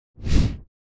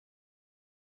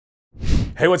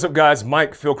Hey, what's up guys?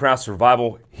 Mike, Fieldcraft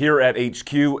Survival here at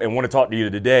HQ, and want to talk to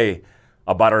you today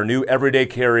about our new everyday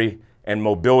carry and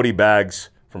mobility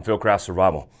bags from Fieldcraft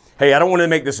Survival. Hey, I don't want to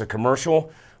make this a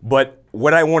commercial, but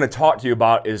what I want to talk to you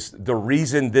about is the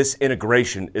reason this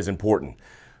integration is important.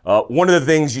 One of the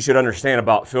things you should understand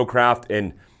about Fieldcraft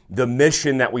and the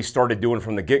mission that we started doing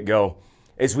from the get-go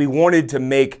is we wanted to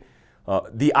make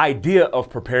the idea of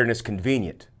preparedness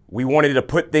convenient. We wanted to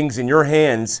put things in your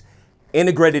hands,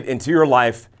 integrate it into your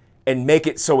life, and make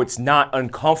it so it's not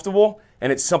uncomfortable and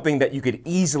it's something that you could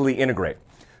easily integrate.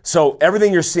 So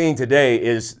everything you're seeing today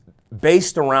is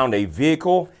based around a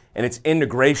vehicle and its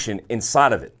integration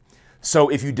inside of it. So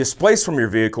if you displace from your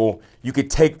vehicle, you could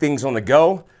take things on the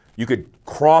go, you could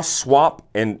cross swap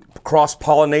and cross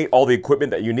pollinate all the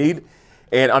equipment that you need.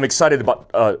 And I'm excited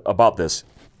about this.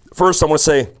 First, I want to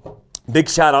say big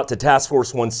shout out to Task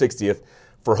Force 160th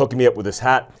for hooking me up with this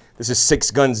hat. This is 6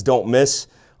 Guns Don't Miss,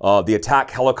 the attack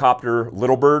helicopter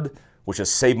Little Bird, which has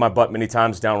saved my butt many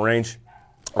times downrange.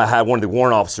 I had one of the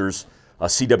warrant officers,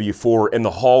 CW4, in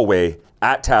the hallway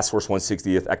at Task Force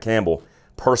 160th at Campbell,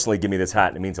 personally give me this hat,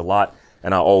 and it means a lot,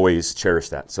 and I always cherish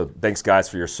that. So thanks guys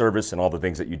for your service and all the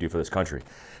things that you do for this country.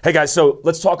 Hey guys, so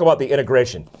let's talk about the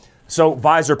integration. So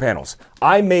Visor Panels.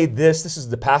 I made this is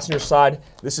the passenger side,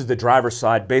 this is the driver's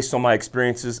side, based on my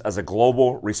experiences as a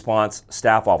global response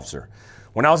staff officer.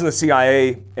 When I was in the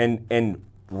CIA and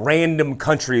random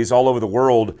countries all over the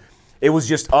world, it was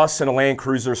just us and a Land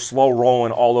Cruiser slow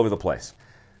rolling all over the place.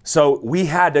 So we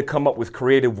had to come up with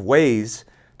creative ways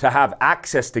to have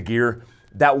access to gear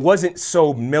that wasn't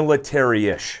so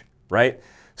military-ish, right?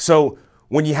 So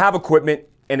when you have equipment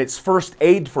and it's first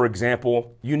aid, for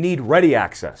example, you need ready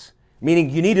access, meaning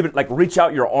you need to like reach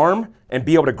out your arm and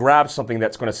be able to grab something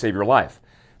that's going to save your life.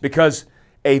 Because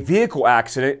a vehicle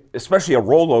accident, especially a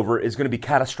rollover, is going to be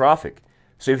catastrophic.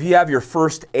 So if you have your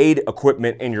first aid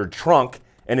equipment in your trunk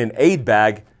and an aid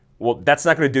bag, well, that's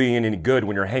not going to do you any good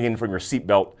when you're hanging from your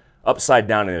seatbelt upside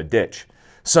down in a ditch.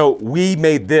 So we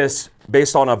made this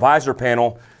based on a visor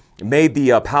panel, made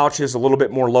the pouches a little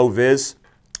bit more low vis,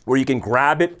 where you can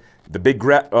grab it, the big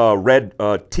red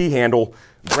T-handle,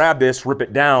 grab this, rip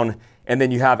it down, and then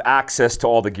you have access to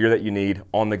all the gear that you need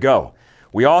on the go.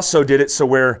 We also did it so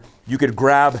where you could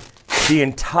grab the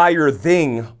entire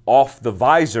thing off the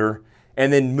visor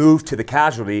and then move to the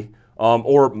casualty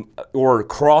or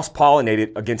cross-pollinate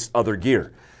it against other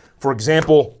gear. For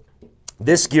example,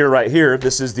 this gear right here,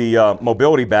 this is the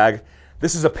mobility bag.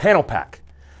 This is a panel pack.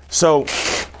 So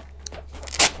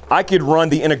I could run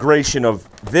the integration of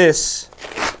this,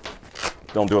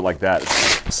 don't do it like that,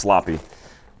 it's sloppy,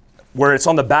 where it's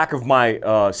on the back of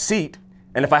my seat.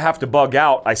 And if I have to bug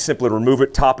out, I simply remove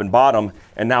it top and bottom,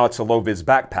 and now it's a low-vis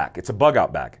backpack. It's a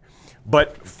bug-out bag.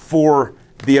 But for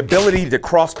the ability to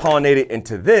cross-pollinate it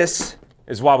into this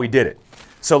is why we did it.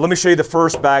 So let me show you the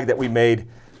first bag that we made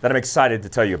that I'm excited to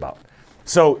tell you about.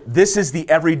 So this is the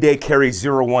Everyday Carry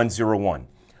 0101.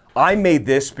 I made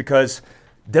this because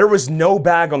there was no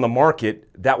bag on the market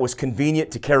that was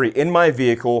convenient to carry in my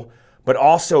vehicle, but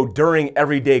also during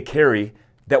everyday carry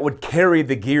that would carry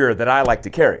the gear that I like to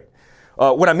carry.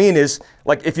 What I mean is,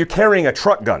 like if you're carrying a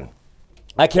truck gun,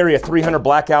 I carry a 300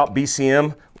 Blackout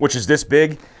BCM, which is this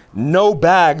big. No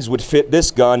bags would fit this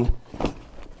gun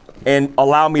and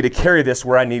allow me to carry this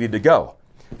where I needed to go.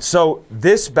 So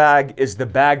this bag is the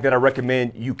bag that I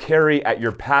recommend you carry at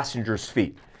your passenger's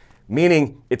feet,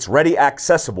 meaning it's ready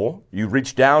accessible. You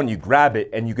reach down, you grab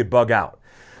it, and you could bug out.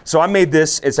 So I made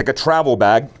this, it's like a travel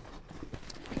bag,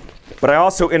 but I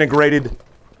also integrated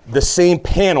the same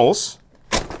panels.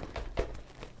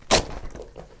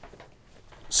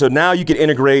 So now you can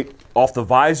integrate off the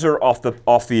visor, off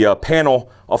the panel,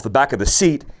 off the back of the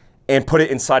seat, and put it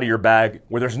inside of your bag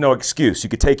where there's no excuse. You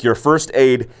could take your first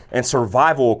aid and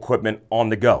survival equipment on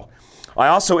the go. I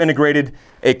also integrated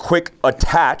a quick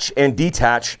attach and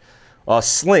detach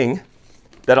sling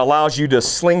that allows you to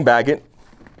sling bag it.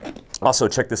 Also,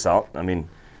 check this out. I mean,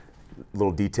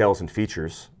 little details and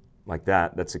features like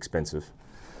that, that's expensive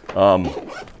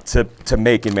to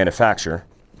make and manufacture.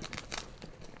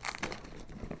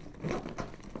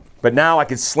 But now I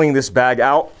could sling this bag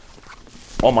out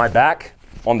on my back,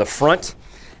 on the front,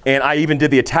 and I even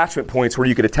did the attachment points where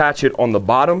you could attach it on the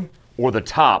bottom or the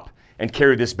top and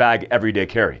carry this bag everyday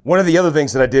carry. One of the other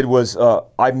things that I did was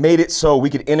I made it so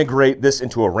we could integrate this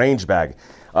into a range bag.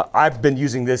 I've been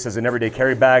using this as an everyday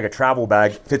carry bag, a travel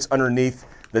bag, fits underneath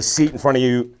the seat in front of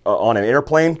you on an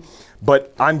airplane,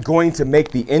 but I'm going to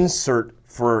make the insert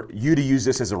for you to use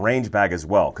this as a range bag as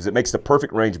well, because it makes the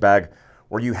perfect range bag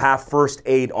where you have first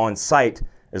aid on site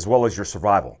as well as your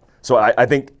survival. So I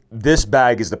think this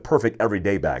bag is the perfect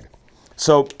everyday bag.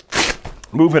 So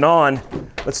Moving on,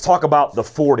 let's talk about the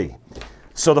 40.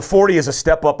 So the 40 is a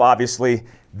step up, obviously.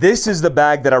 This is the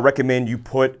bag that I recommend you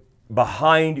put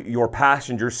behind your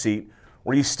passenger seat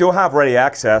where you still have ready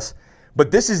access,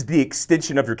 but this is the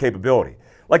extension of your capability.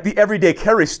 Like the everyday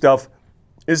carry stuff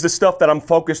is the stuff that I'm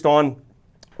focused on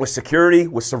with security,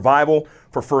 with survival,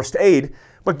 for first aid,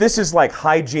 but this is like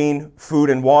hygiene, food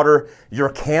and water, your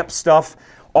camp stuff.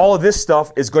 All of this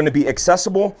stuff is going to be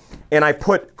accessible, and I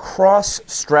put cross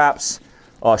straps,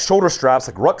 shoulder straps,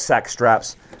 like rucksack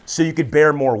straps, so you could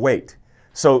bear more weight.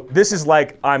 So this is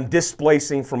like I'm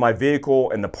displacing from my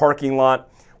vehicle in the parking lot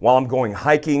while I'm going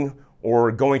hiking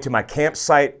or going to my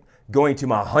campsite, going to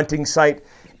my hunting site,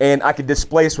 and I could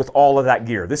displace with all of that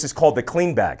gear. This is called the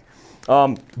clean bag.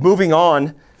 Moving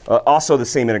on, also the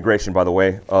same integration, by the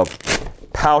way, of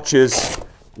pouches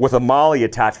with a MOLLE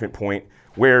attachment point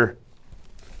where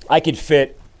I could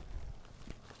fit,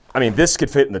 I mean, this could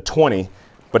fit in the 20,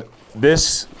 but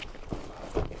this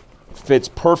fits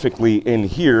perfectly in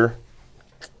here.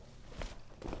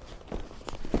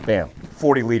 Bam,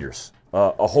 40 liters.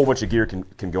 A whole bunch of gear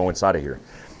can go inside of here.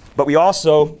 But we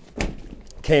also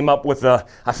came up with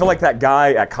I feel like that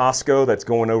guy at Costco that's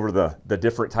going over the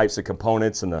different types of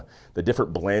components and the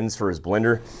different blends for his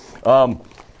blender.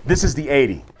 This is the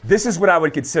 80. This is what I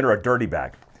would consider a dirty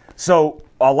bag. So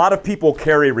a lot of people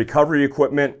carry recovery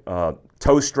equipment,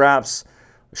 tow straps,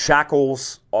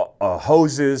 shackles,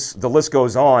 hoses, the list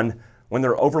goes on when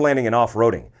they're overlanding and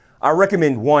off-roading. I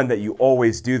recommend one that you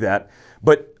always do that.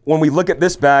 But when we look at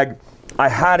this bag, I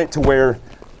had it to where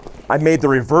I made the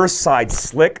reverse side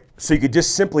slick so you could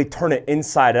just simply turn it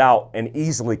inside out and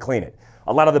easily clean it.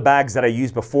 A lot of the bags that I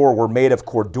used before were made of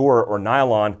cordura or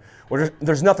nylon. Well,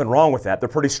 there's nothing wrong with that. They're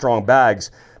pretty strong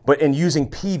bags. But in using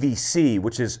PVC,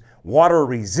 which is water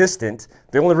resistant,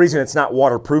 the only reason it's not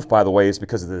waterproof, by the way, is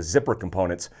because of the zipper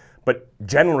components. But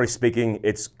generally speaking,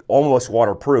 it's almost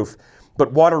waterproof.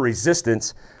 But water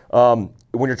resistance, when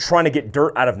you're trying to get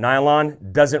dirt out of nylon,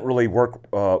 doesn't really work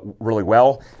really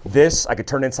well. This, I could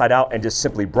turn inside out and just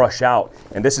simply brush out.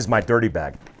 And this is my dirty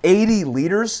bag. 80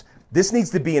 liters, this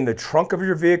needs to be in the trunk of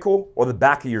your vehicle or the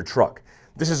back of your truck.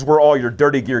 This is where all your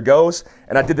dirty gear goes.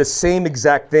 And I did the same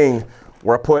exact thing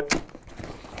where I put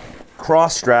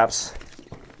cross straps,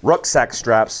 rucksack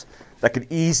straps that could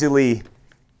easily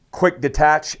quick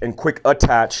detach and quick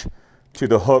attach to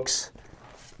the hooks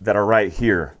that are right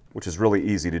here, which is really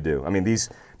easy to do. I mean,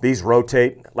 these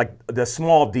rotate, like the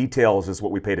small details is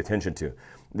what we paid attention to.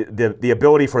 The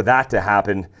ability for that to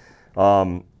happen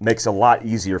makes it a lot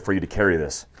easier for you to carry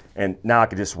this. And now I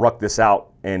could just ruck this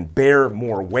out and bear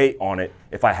more weight on it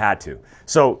if I had to.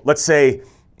 So let's say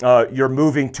you're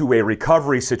moving to a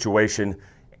recovery situation,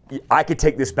 I could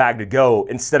take this bag to go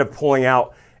instead of pulling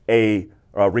out a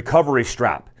recovery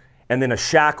strap and then a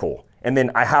shackle, and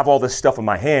then I have all this stuff in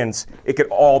my hands. It could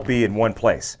all be in one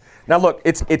place. Now look,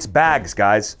 it's bags,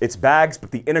 guys. It's bags,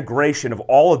 but the integration of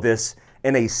all of this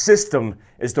in a system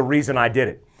is the reason I did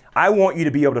it. I want you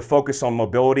to be able to focus on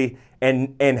mobility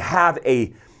and have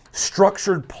a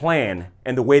structured plan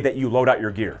in the way that you load out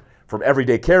your gear, from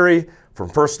everyday carry, from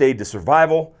first aid to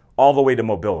survival, all the way to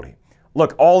mobility.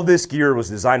 Look, all this gear was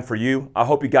designed for you. I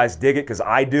hope you guys dig it, because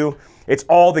I do. It's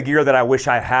all the gear that I wish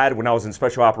I had when I was in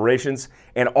special operations,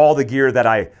 and all the gear that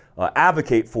I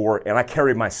advocate for and I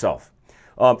carry myself.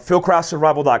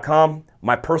 Fieldcraftsurvival.com,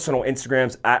 my personal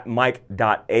Instagram's at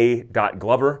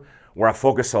mike.a.glover, where I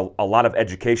focus a lot of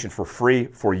education for free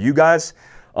for you guys.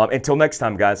 Until next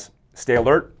time, guys, stay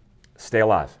alert, stay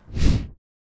alive.